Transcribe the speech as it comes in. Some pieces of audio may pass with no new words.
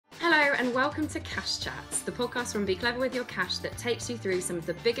and welcome to Cash Chats, the podcast from Be Clever With Your Cash that takes you through some of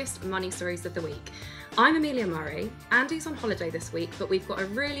the biggest money stories of the week. I'm Amelia Murray. Andy's on holiday this week, but we've got a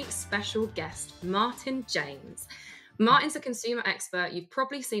really special guest, Martyn James. Martyn's a consumer expert. You've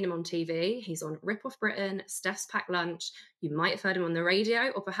probably seen him on TV. He's on Rip Off Britain, Steph's Packed Lunch. You might have heard him on the radio,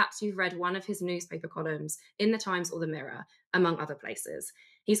 or perhaps you've read one of his newspaper columns in the Times or the Mirror, among other places.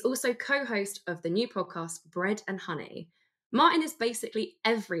 He's also co-host of the new podcast, Bread and Honey. Martyn is basically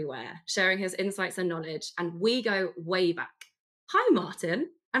everywhere, sharing his insights and knowledge, and we go way back. Hi, Martyn,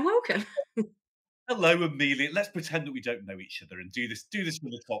 and welcome. Hello, Amelia. Let's pretend that we don't know each other and do this from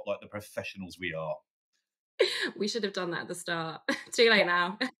the top like the professionals we are. We should have done that at the start. Too late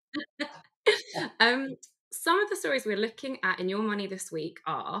now. Some of the stories we're looking at in Your Money this week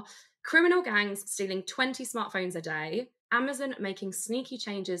are criminal gangs stealing 20 smartphones a day, Amazon making sneaky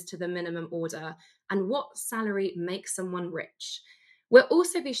changes to the minimum order, and what salary makes someone rich. We'll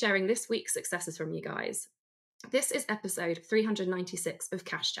also be sharing this week's successes from you guys. This is episode 396 of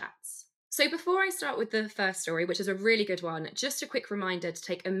Cash Chats. So before I start with the first story, which is a really good one, just a quick reminder to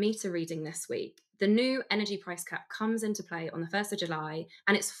take a meter reading this week. The new energy price cap comes into play on the 1st of July,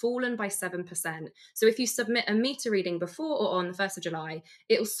 and it's fallen by 7%. So if you submit a meter reading before or on the 1st of July,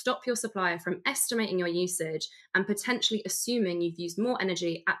 it will stop your supplier from estimating your usage and potentially assuming you've used more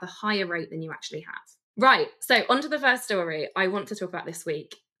energy at the higher rate than you actually have. Right, so on to the first story I want to talk about this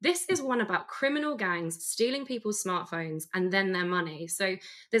week. This is one about criminal gangs stealing people's smartphones and then their money. So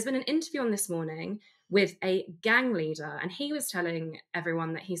there's been an interview on This Morning with a gang leader, and he was telling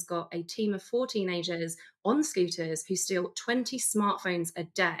everyone that he's got a team of 4 teenagers on scooters who steal 20 smartphones a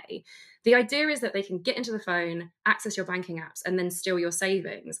day. The idea is that they can get into the phone, access your banking apps, and then steal your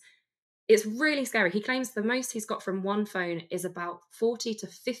savings. It's really scary. He claims the most he's got from one phone is about 40 to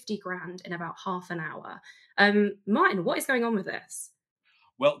 50 grand in about half an hour. Martyn, what is going on with this?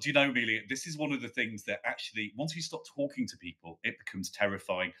 Well, do you know, Amelia, this is one of the things that actually, once you stop talking to people, it becomes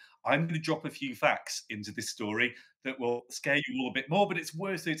terrifying. I'm going to drop a few facts into this story that will scare you all a bit more, but it's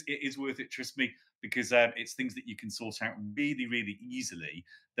worth it. It is worth it, trust me, because it's things that you can sort out really, really easily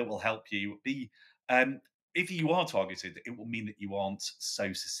that will help you be. If you are targeted, it will mean that you aren't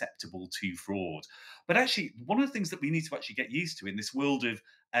so susceptible to fraud. But actually, one of the things that we need to actually get used to in this world of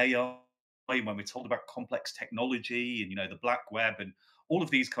AI, when we're told about complex technology and the black web and all of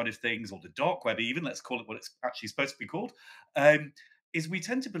these kind of things, or the dark web even, let's call it what it's actually supposed to be called, is we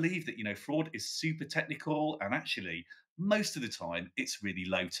tend to believe that fraud is super technical, and actually most of the time it's really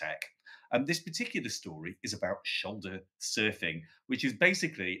low tech. This particular story is about shoulder surfing, which is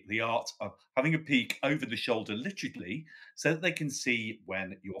basically the art of having a peek over the shoulder, literally, so that they can see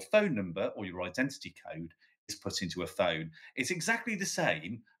when your phone number or your identity code is put into a phone. It's exactly the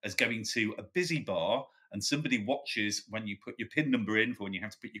same as going to a busy bar and somebody watches when you put your PIN number in for when you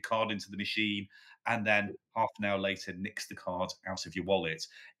have to put your card into the machine, and then half an hour later nicks the card out of your wallet.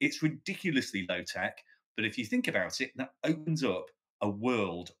 It's ridiculously low tech, but if you think about it, that opens up a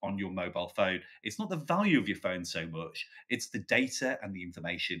world on your mobile phone. It's not the value of your phone so much, it's the data and the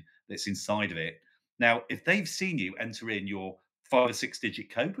information that's inside of it. Now, if they've seen you enter in your 5 or 6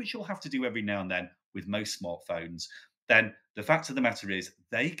 digit code, which you'll have to do every now and then with most smartphones, then the fact of the matter is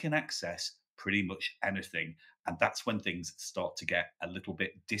they can access pretty much anything. And that's when things start to get a little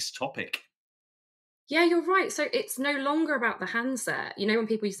bit dystopic. Yeah, you're right. So it's no longer about the handset. You know, when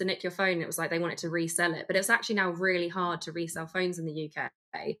people used to nick your phone, it was like they wanted to resell it, but it's actually now really hard to resell phones in the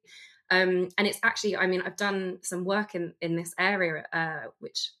UK. And it's actually, I mean, I've done some work in this area,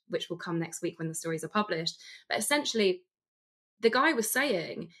 which will come next week when the stories are published. But essentially, the guy was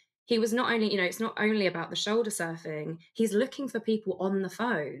saying he was not only, it's not only about the shoulder surfing, he's looking for people on the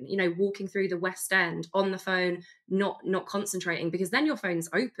phone, walking through the West End on the phone, not concentrating, because then your phone's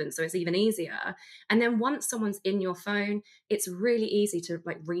open, so it's even easier. And then once someone's in your phone, it's really easy to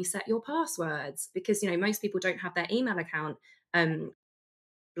like reset your passwords, because most people don't have their email account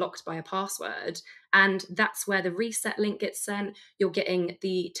blocked by a password, and that's where the reset link gets sent. You're getting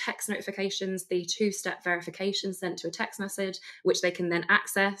the text notifications, the 2-step verification sent to a text message, which they can then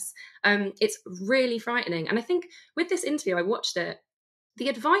access. It's really frightening. And I think with this interview, I watched it, the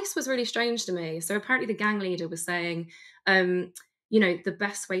advice was really strange to me. So apparently the gang leader was saying, the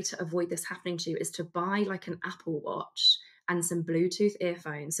best way to avoid this happening to you is to buy like an Apple Watch and some Bluetooth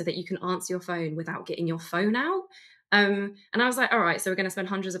earphones so that you can answer your phone without getting your phone out. And I was like, all right, so we're going to spend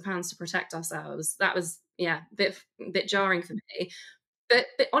hundreds of pounds to protect ourselves. That was, a bit jarring for me. But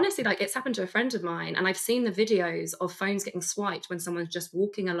honestly, like, it's happened to a friend of mine, and I've seen the videos of phones getting swiped when someone's just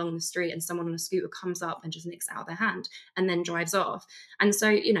walking along the street and someone on a scooter comes up and just nicks it out of their hand and then drives off. And so,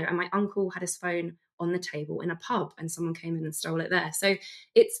 and my uncle had his phone on the table in a pub and someone came in and stole it there. So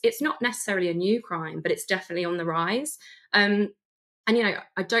it's not necessarily a new crime, but it's definitely on the rise. And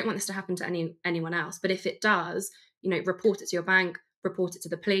I don't want this to happen to anyone else, but if it does, report it to your bank, report it to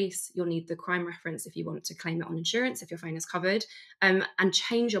the police. You'll need the crime reference if you want to claim it on insurance, if your phone is covered, and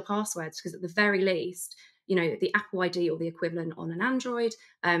change your passwords, because at the very least, the Apple ID or the equivalent on an Android,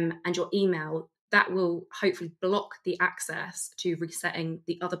 and your email, that will hopefully block the access to resetting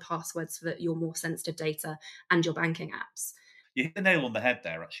the other passwords for your more sensitive data and your banking apps. You hit the nail on the head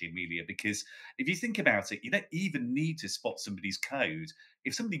there, actually, Amelia, because if you think about it, you don't even need to spot somebody's code.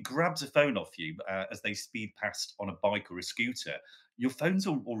 If somebody grabs a phone off you as they speed past on a bike or a scooter, your phone's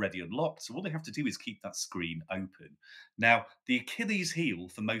already unlocked. So all they have to do is keep that screen open. Now, the Achilles heel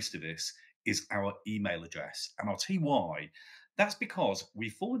for most of this is our email address. And I'll tell you why. That's because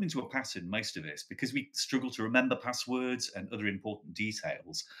we've fallen into a pattern, most of us, because we struggle to remember passwords and other important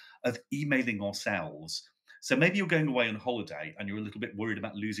details of emailing ourselves. So maybe you're going away on holiday and you're a little bit worried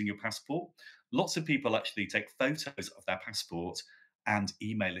about losing your passport. Lots of people actually take photos of their passport and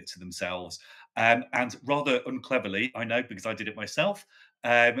email it to themselves. And rather uncleverly, I know because I did it myself,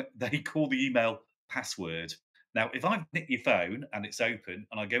 they call the email password. Now, if I've nicked your phone and it's open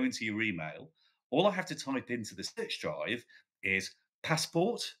and I go into your email, all I have to type into the search drive is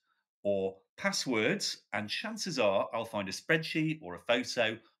passport or passwords, and chances are I'll find a spreadsheet or a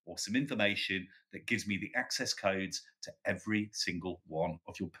photo or some information that gives me the access codes to every single one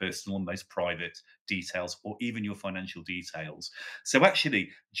of your personal and most private details, or even your financial details. So, actually,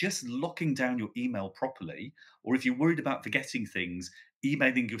 just locking down your email properly, or if you're worried about forgetting things,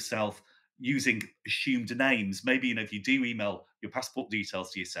 emailing yourself using assumed names. Maybe, if you do email your passport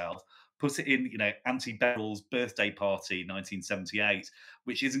details to yourself, put it in, Auntie Beryl's birthday party 1978,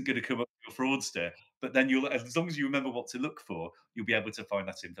 which isn't going to come up with your fraudster. But then as long as you remember what to look for, you'll be able to find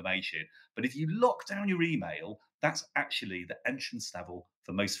that information. But if you lock down your email, that's actually the entrance level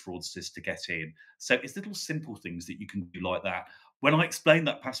for most fraudsters to get in. So it's little simple things that you can do like that. When I explain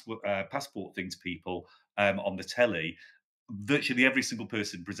that passport thing to people on the telly, virtually every single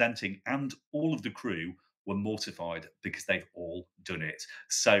person presenting and all of the crew were mortified because they've all done it.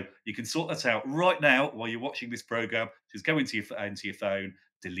 So you can sort that out right now while you're watching this program. Just go into your phone,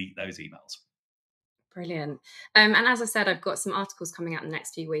 delete those emails. Brilliant. And as I said, I've got some articles coming out in the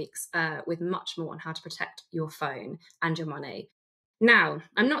next few weeks with much more on how to protect your phone and your money. Now,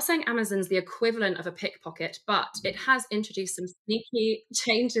 I'm not saying Amazon's the equivalent of a pickpocket, but it has introduced some sneaky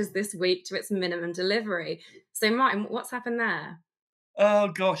changes this week to its minimum delivery. So, Martin, what's happened there? Oh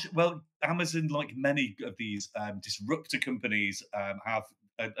gosh, well, Amazon, like many of these disruptor companies, have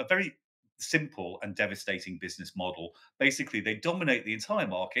a very simple and devastating business model. Basically, they dominate the entire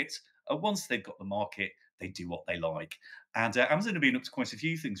market, and once they've got the market, they do what they like. And Amazon have been up to quite a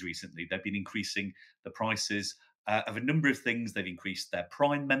few things recently. They've been increasing the prices of a number of things. They've increased their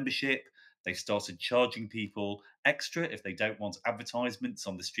Prime membership. They've started charging people extra if they don't want advertisements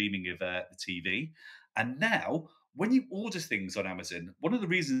on the streaming of the TV. And now, when you order things on Amazon, one of the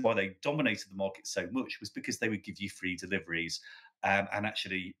reasons why they dominated the market so much was because they would give you free deliveries, and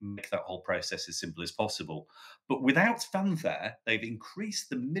actually make that whole process as simple as possible. But without fanfare, they've increased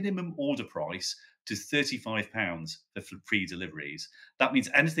the minimum order price to £35 for free deliveries. That means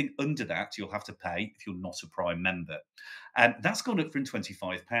anything under that you'll have to pay if you're not a Prime member. And that's gone up from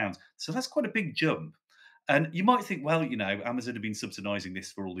 £25. So that's quite a big jump. And you might think, well, Amazon have been subsidizing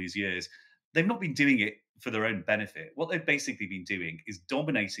this for all these years. They've not been doing it for their own benefit. What they've basically been doing is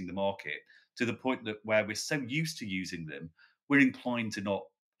dominating the market to the point that where we're so used to using them, we're inclined to not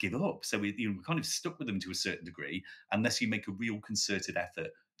give up. So we're kind of stuck with them to a certain degree, unless you make a real concerted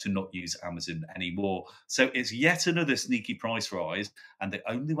effort to not use Amazon anymore. So it's yet another sneaky price rise, and the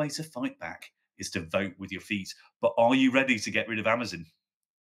only way to fight back is to vote with your feet. But are you ready to get rid of Amazon?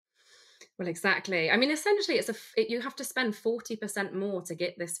 Well, exactly. I mean, essentially, you have to spend 40% more to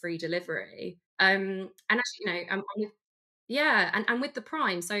get this free delivery. And actually, yeah, and with the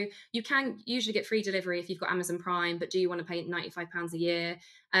Prime, so you can usually get free delivery if you've got Amazon Prime, but do you want to pay £95 a year?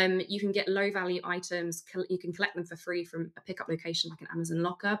 You can get low value items. You can collect them for free from a pickup location like an Amazon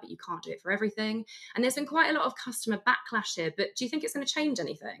Locker, but you can't do it for everything. And there's been quite a lot of customer backlash here. But do you think it's going to change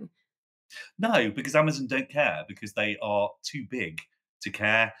anything? No, because Amazon don't care because they are too big to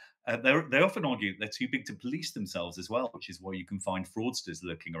care. They often argue they're too big to police themselves as well, which is why you can find fraudsters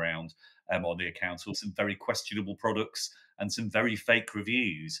lurking around on the accounts, or some very questionable products and some very fake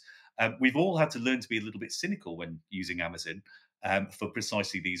reviews. We've all had to learn to be a little bit cynical when using Amazon for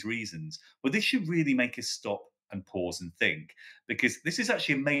precisely these reasons. But this should really make us stop and pause and think, because this is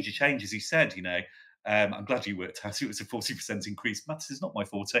actually a major change, as you said. I'm glad you worked out it was a 40% increase. Maths is not my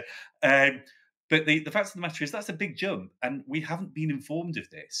forte. But the fact of the matter is that's a big jump, and we haven't been informed of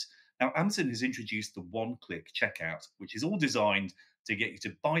this. Now, Amazon has introduced the one-click checkout, which is all designed to get you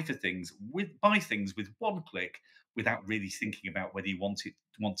to buy things with one click without really thinking about whether you want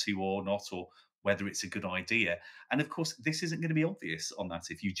to or not, or whether it's a good idea. And of course, this isn't going to be obvious on that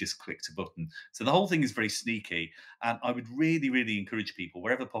if you just clicked a button. So the whole thing is very sneaky. And I would really, really encourage people,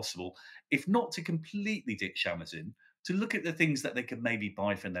 wherever possible, if not to completely ditch Amazon, to look at the things that they could maybe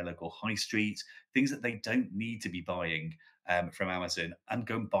buy from their local high street, things that they don't need to be buying from Amazon, and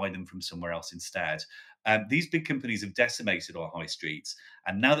go and buy them from somewhere else instead. These big companies have decimated our high streets,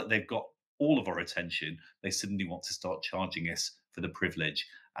 and now that they've got all of our attention, they suddenly want to start charging us for the privilege.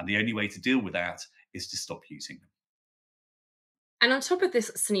 And the only way to deal with that is to stop using them. And on top of this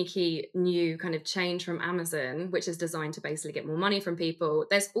sneaky new kind of change from Amazon, which is designed to basically get more money from people,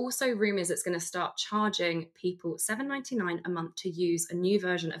 there's also rumors it's going to start charging people $7.99 a month to use a new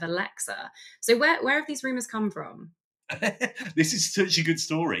version of Alexa. So where have these rumors come from? This is such a good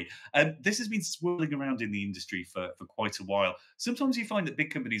story. This has been swirling around in the industry for quite a while. Sometimes you find that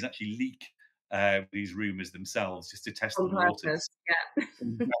big companies actually leak these rumors themselves just to test the On waters. purpose. Yeah.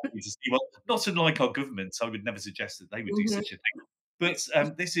 Exactly, to see, well, not unlike our governments, I would never suggest that they would do Mhm. such a thing.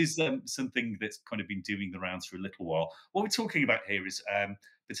 But this is something that's kind of been doing the rounds for a little while. What we're talking about here is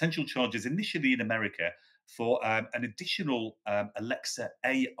potential charges initially in America for an additional Alexa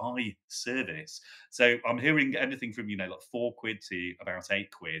AI service. So I'm hearing anything from like £4 to about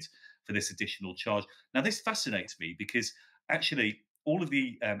 £8 for this additional charge. Now this fascinates me because actually all of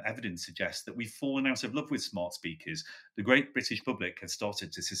the evidence suggests that we've fallen out of love with smart speakers. The great British public has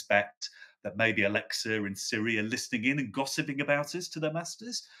started to suspect that maybe Alexa and Siri are listening in and gossiping about us to their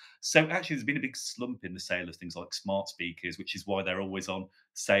masters. So actually, there's been a big slump in the sale of things like smart speakers, which is why they're always on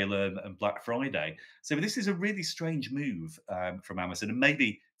sale and Black Friday. So this is a really strange move from Amazon, and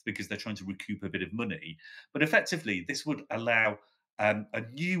maybe it's because they're trying to recoup a bit of money. But effectively, this would allow a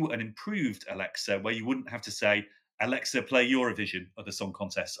new and improved Alexa, where you wouldn't have to say, Alexa, play Eurovision, other song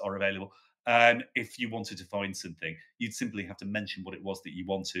contests are available. If you wanted to find something, you'd simply have to mention what it was that you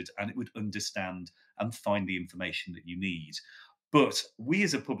wanted, and it would understand and find the information that you need. But we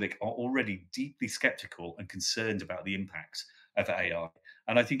as a public are already deeply skeptical and concerned about the impact of AI.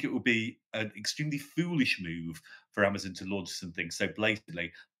 And I think it would be an extremely foolish move for Amazon to launch something so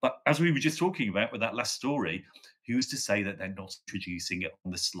blatantly. But as we were just talking about with that last story, who's to say that they're not introducing it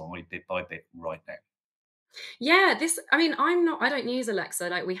on the slide bit by bit right now? Yeah, I don't use Alexa.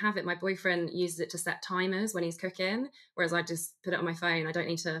 Like we have it. My boyfriend uses it to set timers when he's cooking, whereas I just put it on my phone. I don't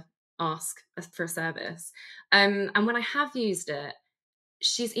need to ask for a service. And when I have used it,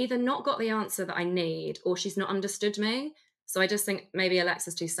 she's either not got the answer that I need or she's not understood me. So I just think maybe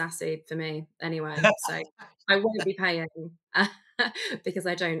Alexa's too sassy for me anyway. So I won't be paying because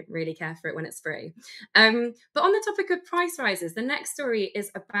I don't really care for it when it's free. But on the topic of price rises, the next story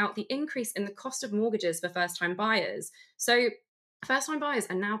is about the increase in the cost of mortgages for first time buyers. So first time buyers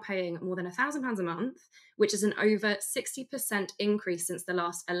are now paying more than £1,000 a month, which is an over 60% increase since the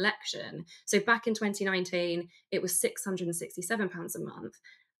last election. So back in 2019, it was £667 a month.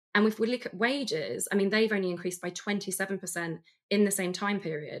 And if we look at wages, they've only increased by 27% in the same time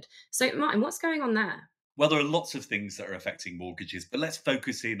period. So, Martin, what's going on there? Well, there are lots of things that are affecting mortgages, but let's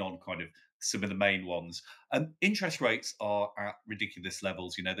focus in on kind of some of the main ones. Interest rates are at ridiculous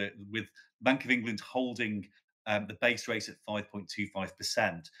levels. With Bank of England holding the base rate at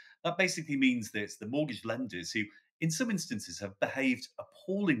 5.25%, that basically means that the mortgage lenders who, in some instances, have behaved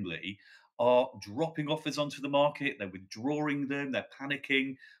appallingly, are dropping offers onto the market. They're withdrawing them. They're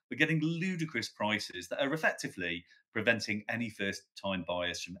panicking. We're getting ludicrous prices that are effectively preventing any first-time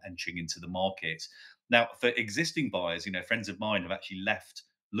buyers from entering into the market. Now, for existing buyers, friends of mine have actually left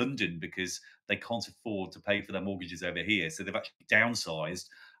London because they can't afford to pay for their mortgages over here. So they've actually downsized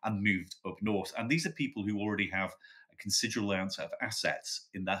and moved up north. And these are people who already have a considerable amount of assets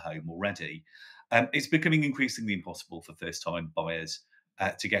in their home already. It's becoming increasingly impossible for first time buyers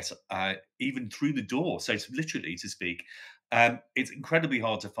to get even through the door. So, it's literally to speak, it's incredibly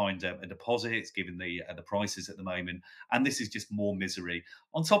hard to find a deposit given the prices at the moment. And this is just more misery.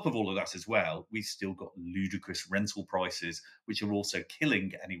 On top of all of that as well, we've still got ludicrous rental prices, which are also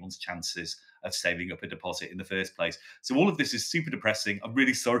killing anyone's chances of saving up a deposit in the first place. So all of this is super depressing. I'm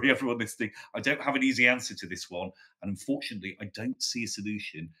really sorry, everyone listening. I don't have an easy answer to this one. And unfortunately, I don't see a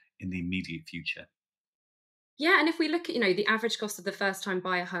solution in the immediate future. Yeah, and if we look at, the average cost of the first time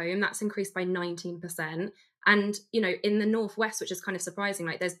buyer home, that's increased by 19%. And, in the Northwest, which is kind of surprising,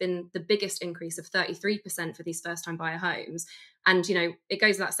 like there's been the biggest increase of 33% for these first time buyer homes. And, it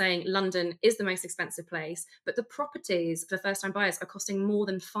goes without saying, London is the most expensive place, but the properties for first time buyers are costing more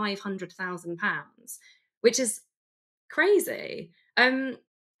than £500,000, which is crazy. And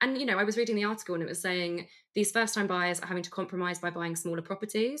I was reading the article and it was saying these first time buyers are having to compromise by buying smaller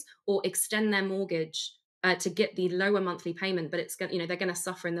properties or extend their mortgage to get the lower monthly payment, but it's going, they're going to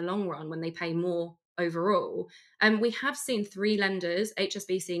suffer in the long run when they pay more overall. We have seen three lenders,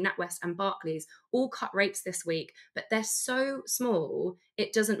 HSBC, NatWest, and Barclays, all cut rates this week, but they're so small,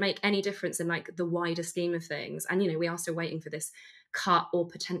 it doesn't make any difference in like the wider scheme of things. And we are still waiting for this cut or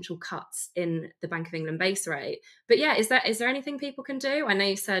potential cuts in the Bank of England base rate. But yeah, is there anything people can do? I know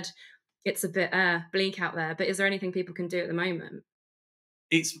you said it's a bit bleak out there, but is there anything people can do at the moment?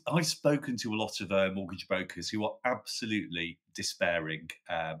 I've spoken to a lot of mortgage brokers who are absolutely despairing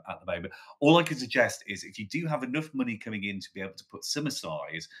at the moment. All I can suggest is if you do have enough money coming in to be able to put some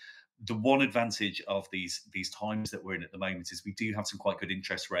aside, the one advantage of these times that we're in at the moment is we do have some quite good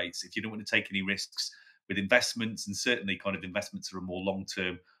interest rates. If you don't want to take any risks with investments, and certainly kind of investments are a more long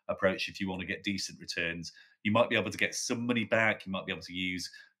term approach, if you want to get decent returns, you might be able to get some money back. You might be able to use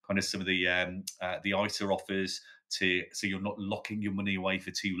kind of some of the ISA offers to, so you're not locking your money away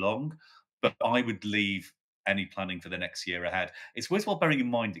for too long. But I would leave any planning for the next year ahead. It's worthwhile bearing in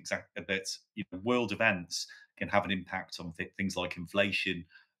mind exactly that world events can have an impact on things like inflation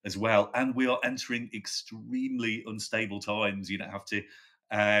as well, and we are entering extremely unstable times. You don't have to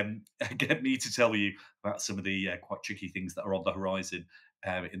get me to tell you about some of the quite tricky things that are on the horizon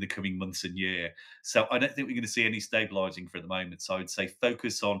in the coming months and year. So I don't think we're going to see any stabilising for the moment. So I'd say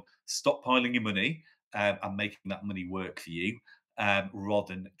focus on stockpiling your money and making that money work for you,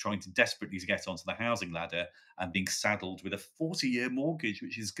 rather than trying to desperately get onto the housing ladder and being saddled with a 40-year mortgage,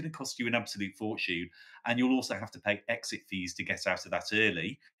 which is going to cost you an absolute fortune. And you'll also have to pay exit fees to get out of that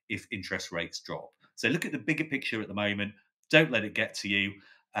early if interest rates drop. So look at the bigger picture at the moment. Don't let it get to you,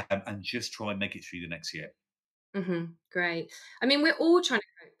 and just try and make it through the next year. Great. I mean, we're all trying to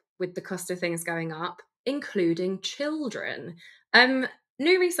cope with the cost of things going up, including children. Um,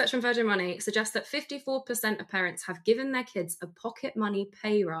 New research from Virgin Money suggests that 54% of parents have given their kids a pocket money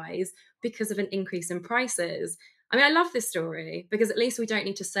pay rise because of an increase in prices. I mean, I love this story because at least we don't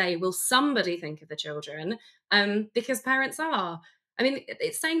need to say, will somebody think of the children? Because parents are. I mean,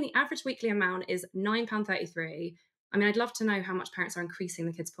 it's saying the average weekly amount is £9.33. I mean, I'd love to know how much parents are increasing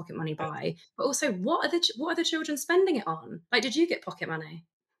the kids' pocket money by, but also what are the children spending it on? Like, did you get pocket money?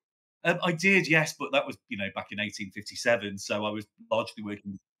 I did, yes, but that was back in 1857. So I was largely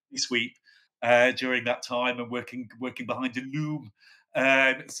working sweep during that time and working behind a loom.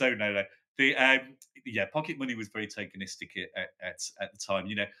 So no, no. The Yeah, pocket money was very tokenistic at the time.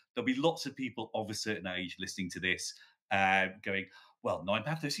 There'll be lots of people of a certain age listening to this, going, "Well,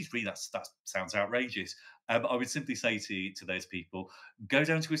 £9.33. That sounds outrageous." I would simply say to those people, go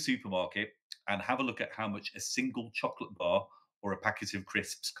down to a supermarket and have a look at how much a single chocolate bar or a packet of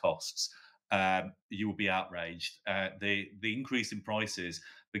crisps costs. You will be outraged. The increase in prices,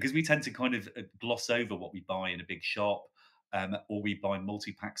 because we tend to kind of gloss over what we buy in a big shop, or we buy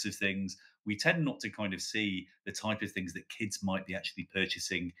multi packs of things. We tend not to kind of see the type of things that kids might be actually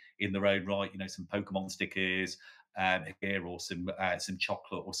purchasing in their own right. Some Pokemon stickers here, or some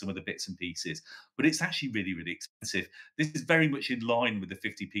chocolate, or some other bits and pieces. But it's actually really, really expensive. This is very much in line with the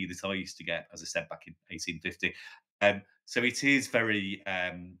 50p that I used to get, as I said, back in 1850. So it is very,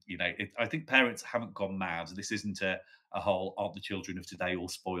 I think parents haven't gone mad. This isn't a whole "aren't the children of today all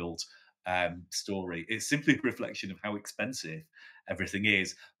spoiled" story. It's simply a reflection of how expensive everything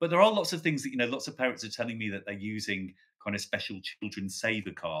is. But there are lots of things that, lots of parents are telling me that they're using kind of special children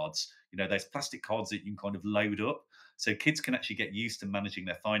saver cards. Those plastic cards that you can kind of load up. So kids can actually get used to managing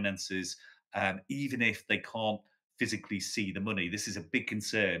their finances, even if they can't physically see the money. This is a big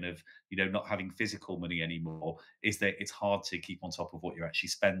concern of, not having physical money anymore, is that it's hard to keep on top of what you're actually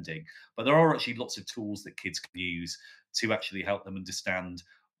spending. But there are actually lots of tools that kids can use to actually help them understand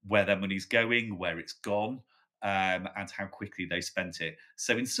where their money's going, where it's gone, and how quickly they spent it.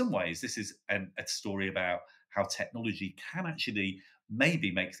 So in some ways, this is a story about how technology can actually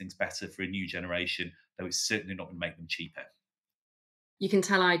maybe make things better for a new generation, though it's certainly not going to make them cheaper. You can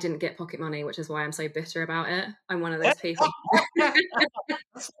tell I didn't get pocket money, which is why I'm so bitter about it. I'm one of those people.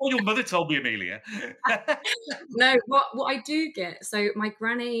 That's what your mother told me, Amelia. No, what I do get, so my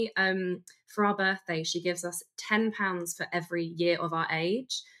granny, for our birthday, she gives us £10 for every year of our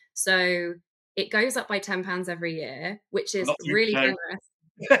age. So it goes up by £10 every year, which is Not too really no.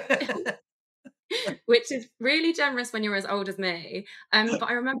 generous. which is really generous when you're as old as me. But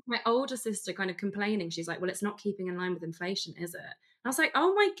I remember my older sister kind of complaining. She's like, "Well, it's not keeping in line with inflation, is it?" And I was like,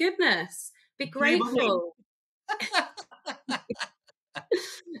 "Oh my goodness, be Be a mum. grateful."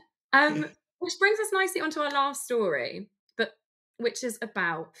 Um, which brings us nicely onto our last story, but which is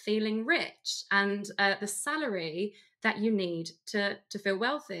about feeling rich and the salary that you need to feel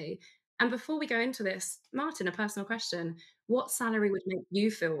wealthy. And before we go into this, Martin, a personal question: what salary would make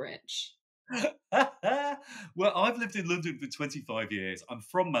you feel rich? Well, I've lived in London for 25 years. I'm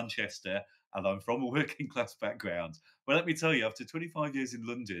from Manchester and I'm from a working class background. But let me tell you, after 25 years in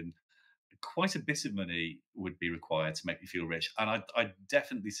London, quite a bit of money would be required to make me feel rich. And I'd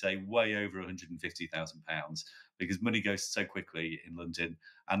definitely say way over £150,000 because money goes so quickly in London.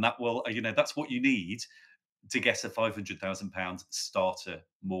 And that will, that's what you need to get a £500,000 starter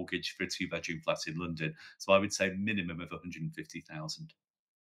mortgage for a two-bedroom flat in London. So I would say minimum of 150,000.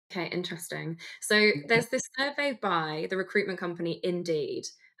 Okay, interesting. So there's this survey by the recruitment company Indeed,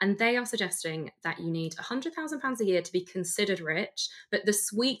 and they are suggesting that you need £100,000 a year to be considered rich, but the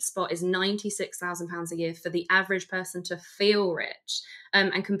sweet spot is £96,000 a year for the average person to feel rich.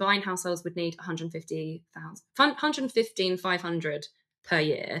 And combined households would need 150,000, 115,500 per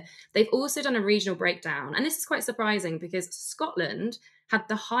year. They've also done a regional breakdown, and this is quite surprising because Scotland had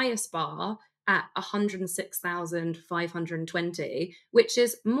the highest bar at 106,520, which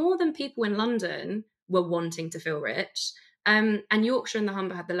is more than people in London were wanting to feel rich. And Yorkshire and the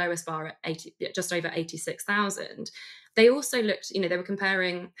Humber had the lowest bar at 80, just over 86,000. They also looked, they were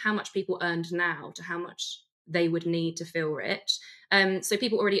comparing how much people earned now to how much they would need to feel rich. So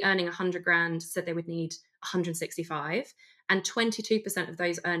people already earning 100 grand said they would need 165, and 22% of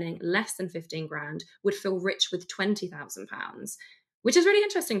those earning less than 15 grand would feel rich with £20,000, which is really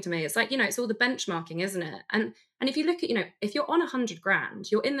interesting to me. It's like, it's all the benchmarking, isn't it? And if you look at, if you're on 100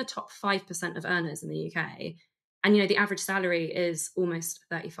 grand, you're in the top 5% of earners in the UK. And the average salary is almost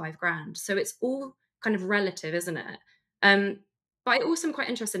 35 grand. So it's all kind of relative, isn't it? Um, but I also am quite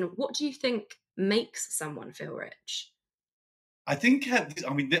interested in, what do you think makes someone feel rich? I think,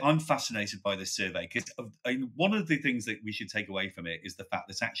 I'm fascinated by this survey because one of the things that we should take away from it is the fact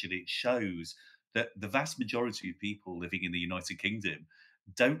that actually it shows that the vast majority of people living in the United Kingdom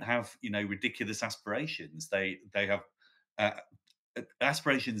don't have, ridiculous aspirations. They have uh,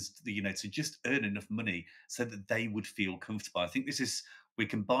 aspirations, to just earn enough money so that they would feel comfortable. I think we're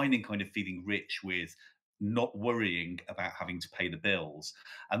combining kind of feeling rich with not worrying about having to pay the bills.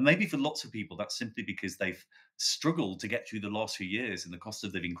 And maybe for lots of people, that's simply because they've struggled to get through the last few years in the cost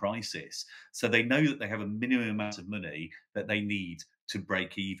of living crisis. So they know that they have a minimum amount of money that they need to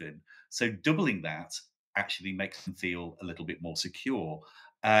break even. So doubling that actually makes them feel a little bit more secure.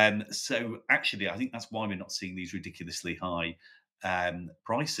 So actually, I think that's why we're not seeing these ridiculously high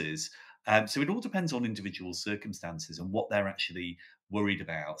prices. So it all depends on individual circumstances and what they're actually worried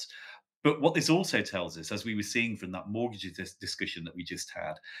about. But what this also tells us, as we were seeing from that mortgage discussion that we just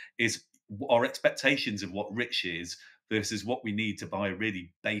had, is our expectations of what rich is versus what we need to buy a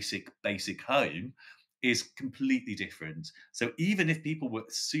really basic home is completely different. So even if people were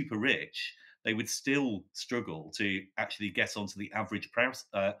super rich, they would still struggle to actually get onto the average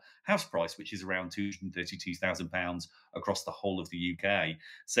house price, which is around £232,000 across the whole of the UK.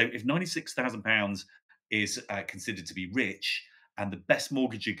 So if £96,000 is considered to be rich, and the best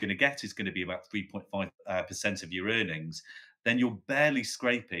mortgage you're going to get is going to be about 3.5% of your earnings, then you're barely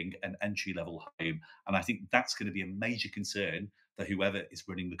scraping an entry level home. And I think that's going to be a major concern for whoever is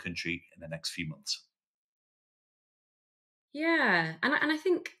running the country in the next few months. Yeah, and I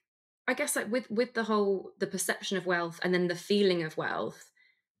think, I guess, like with the perception of wealth and then the feeling of wealth,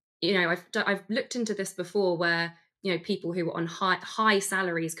 I've looked into this before, where people who are on high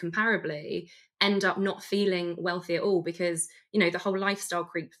salaries comparably end up not feeling wealthy at all, because the whole lifestyle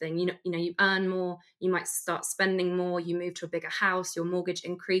creep thing. You earn more, you might start spending more, you move to a bigger house, your mortgage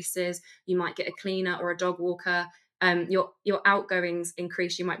increases, you might get a cleaner or a dog walker. Your outgoings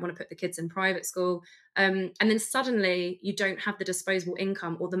increase, you might want to put the kids in private school, and then suddenly you don't have the disposable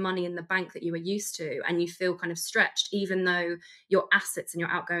income or the money in the bank that you were used to, and you feel kind of stretched, even though your assets and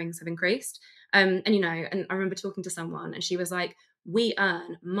your outgoings have increased. And I remember talking to someone, and she was like, "We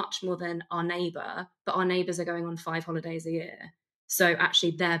earn much more than our neighbor, but our neighbors are going on 5 holidays a year, so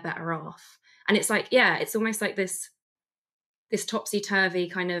actually they're better off." And it's like, yeah, it's almost like this topsy-turvy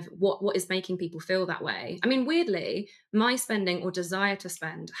kind of, what is making people feel that way. I mean, weirdly, my spending or desire to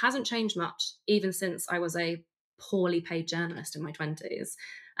spend hasn't changed much even since I was a poorly paid journalist in my 20s.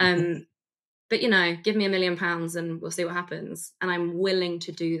 Um, but give me £1 million and we'll see what happens. And I'm willing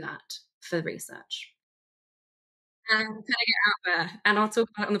to do that for research. Putting it out there, and I'll talk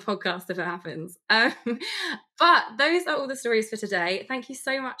about it on the podcast if it happens. But those are all the stories for today. Thank you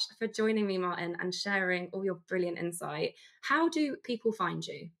so much for joining me, Martyn, and sharing all your brilliant insight. How do people find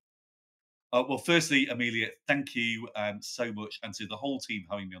you? Well, firstly, Amelia, thank you so much, and to the whole team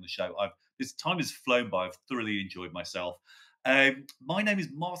having me on the show. This time has flown by. I've thoroughly enjoyed myself. My name is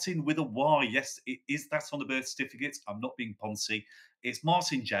Martyn with a Y. Yes, it is. That's on the birth certificate. I'm not being poncy. It's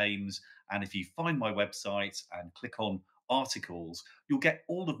Martyn James, and if you find my website and click on articles, you'll get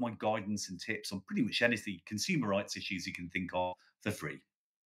all of my guidance and tips on pretty much anything consumer rights issues you can think of for free.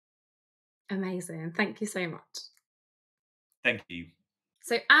 Amazing. Thank you so much. Thank you.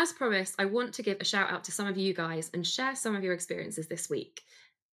 So, as promised, I want to give a shout out to some of you guys and share some of your experiences this week.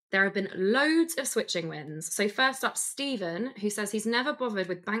 There have been loads of switching wins. So, first up, Stephen, who says he's never bothered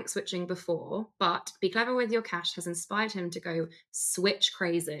with bank switching before, but Be Clever With Your Cash has inspired him to go switch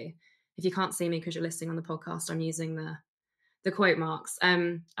crazy. If you can't see me because you're listening on the podcast, I'm using the quote marks.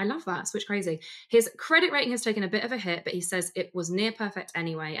 I love that. Switch crazy. His credit rating has taken a bit of a hit, but he says it was near perfect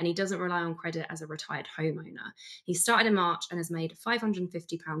anyway, and he doesn't rely on credit as a retired homeowner. He started in March and has made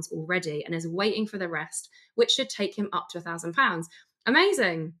 £550 already and is waiting for the rest, which should take him up to £1,000.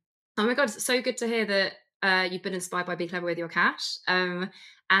 Amazing. Oh my God, it's so good to hear that you've been inspired by Be Clever With Your Cash. And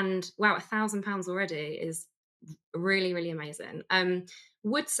wow, £1,000 already is really, really amazing.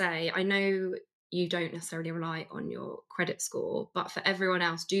 Would say, I know you don't necessarily rely on your credit score, but for everyone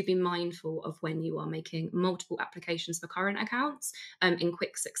else, do be mindful of when you are making multiple applications for current accounts in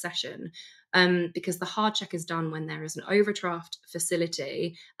quick succession, because the hard check is done when there is an overdraft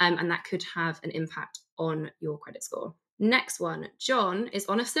facility, and that could have an impact on your credit score. Next one, John is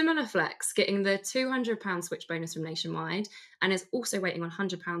on a similar flex, getting the £200 switch bonus from Nationwide, and is also waiting on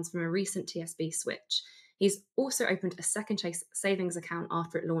 £100 from a recent TSB switch. He's also opened a second Chase savings account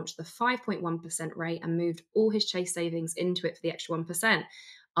after it launched the 5.1% rate and moved all his Chase savings into it for the extra 1%.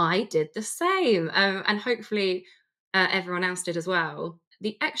 I did the same, and hopefully everyone else did as well.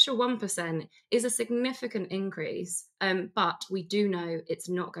 The extra 1% is a significant increase, but we do know it's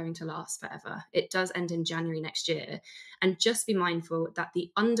not going to last forever. It does end in January next year. And just be mindful that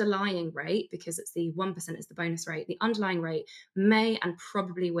the underlying rate, because it's the 1% is the bonus rate, the underlying rate may and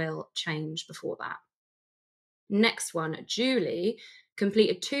probably will change before that. Next one, Julie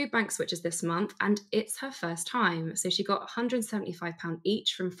completed 2 bank switches this month and it's her first time. So she got £175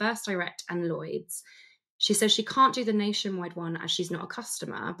 each from First Direct and Lloyds. She says she can't do the Nationwide one as she's not a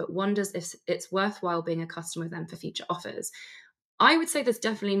customer, but wonders if it's worthwhile being a customer with them for future offers. I would say there's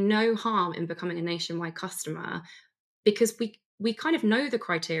definitely no harm in becoming a Nationwide customer, because we kind of know the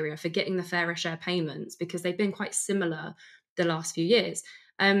criteria for getting the fairer share payments because they've been quite similar the last few years.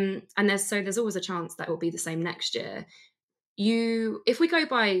 And there's always a chance that it will be the same next year. If we go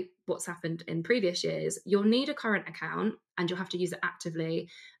by what's happened in previous years, you'll need a current account and you'll have to use it actively,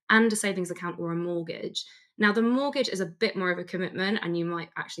 and a savings account or a mortgage. Now, the mortgage is a bit more of a commitment and you might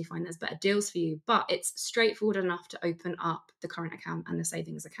actually find there's better deals for you, but it's straightforward enough to open up the current account and the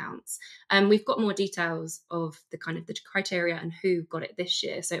savings accounts. We've got more details of the kind of the criteria and who got it this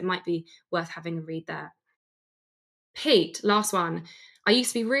year, so it might be worth having a read there. Pete, last one. I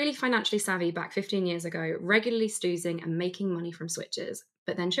used to be really financially savvy back 15 years ago, regularly stoozing and making money from switches.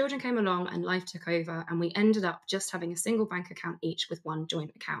 But then children came along and life took over, and we ended up just having a single bank account each with one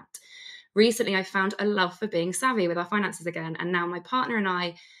joint account. Recently, I found a love for being savvy with our finances again, and now my partner and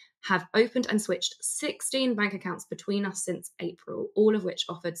I have opened and switched 16 bank accounts between us since April, all of which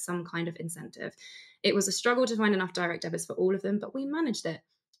offered some kind of incentive. It was a struggle to find enough direct debits for all of them, but we managed it.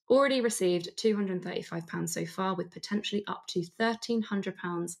 Already received £235 so far, with potentially up to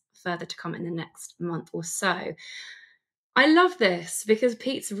 £1,300 further to come in the next month or so. I love this because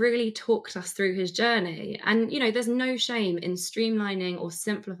Pete's really talked us through his journey. And, there's no shame in streamlining or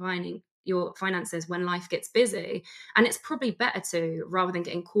simplifying your finances when life gets busy. And it's probably better to, rather than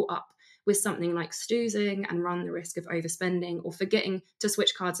getting caught up with something like stoozing and run the risk of overspending or forgetting to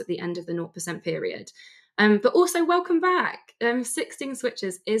switch cards at the end of the 0% period. But also, welcome back. 16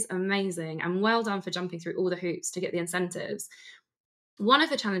 switches is amazing, and well done for jumping through all the hoops to get the incentives. One of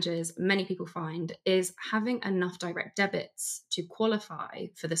the challenges many people find is having enough direct debits to qualify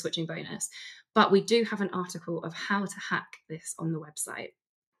for the switching bonus, but we do have an article of how to hack this on the website.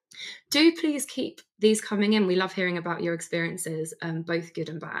 Do please keep these coming in. We love hearing about your experiences, both good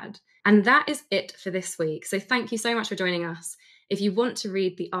and bad. And that is it for this week. So thank you so much for joining us. If you want to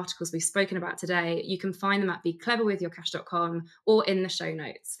read the articles we've spoken about today, you can find them at becleverwithyourcash.com or in the show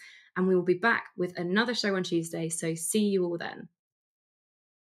notes. And we will be back with another show on Tuesday. So see you all then.